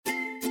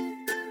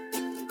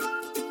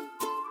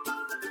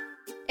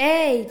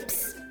¡Ey!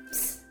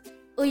 Ps.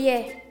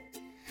 Oye,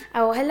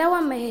 awahelawa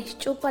mehesh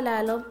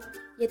chupalalo,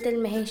 yetel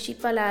mehesh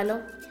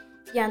chipalalo,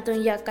 yanton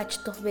ya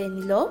cachtos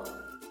benilo.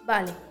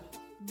 Vale,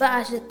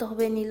 baas de tos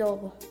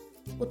benilobo.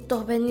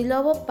 Utos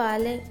benilobo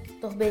pale,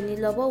 tos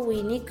benilobo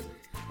winik,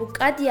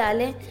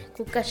 ukadiale,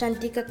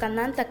 kukashantika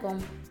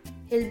kanantakom.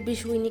 El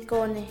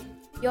bishwinikone.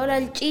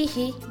 Yolal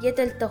chihi,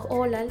 yetel tos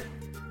olal,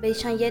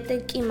 beishan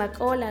yetel kimak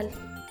olal.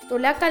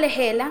 Tulaka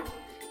lehela,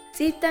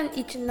 sitan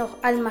ich noh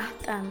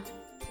almahtan.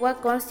 Wa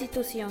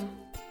constitución.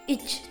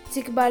 Ich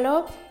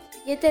tsikbalob,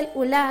 yetel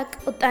ulak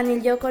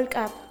utanil yokol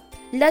kap.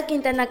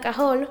 Lakin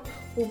tanakahol,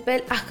 upel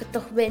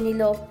aktoh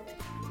benilob.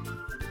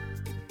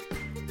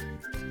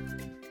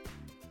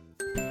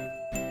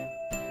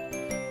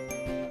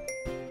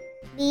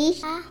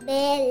 Villa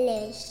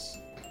Vélez,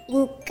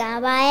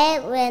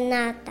 Incabae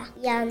Renata,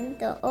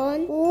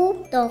 Yandoon,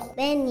 Dos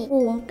Beni,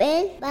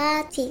 Umbel,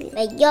 Batil,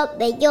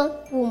 Bello,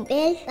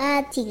 Umbel,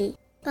 Batil,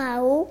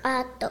 Kau,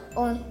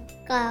 Atoon,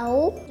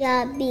 Kau,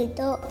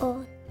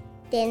 Yabidoon,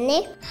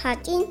 Tene,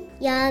 Hatin,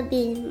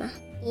 Yabilma,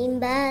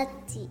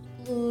 Imbati,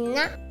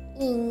 Ina,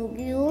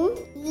 Ingyum,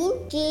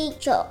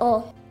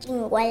 Inchicho,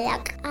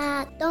 Ingualak,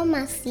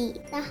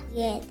 Atomasita,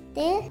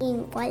 Yete,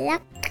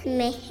 Ingualak,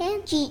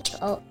 Mehe,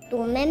 Chicho,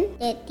 Tumem,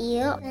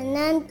 Etio,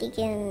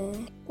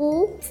 Nantigen,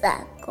 Ku,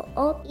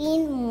 Sako,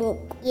 Inmuk,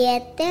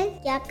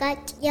 Yete,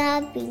 Yakat,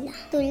 Yabila,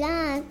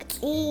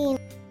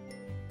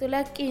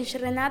 Tulak inch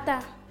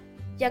Renata,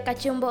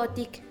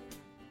 yakachumbotik.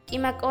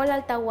 Kimak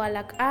olal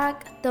tawalak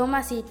ak,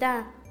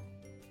 Tomasita.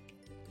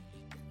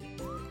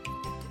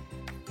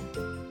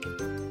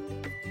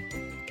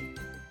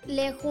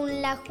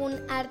 Lejun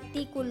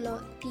artículo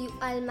tiu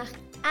almaj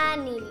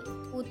anil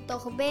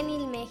utoh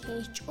benil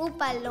mejen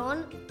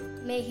chupalon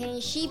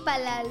mejen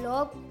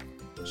shipalalop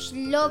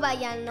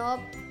shlobayanop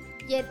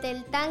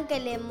yetel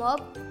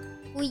tankelemop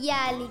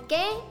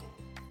uyalike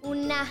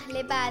unah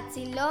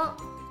lebatzilo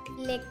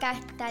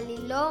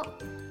lekastalilo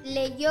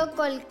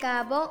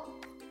leyokolkabo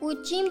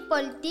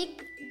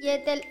uchimpoltik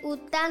yetel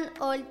utan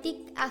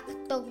oltik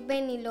aktok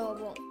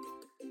benilobo.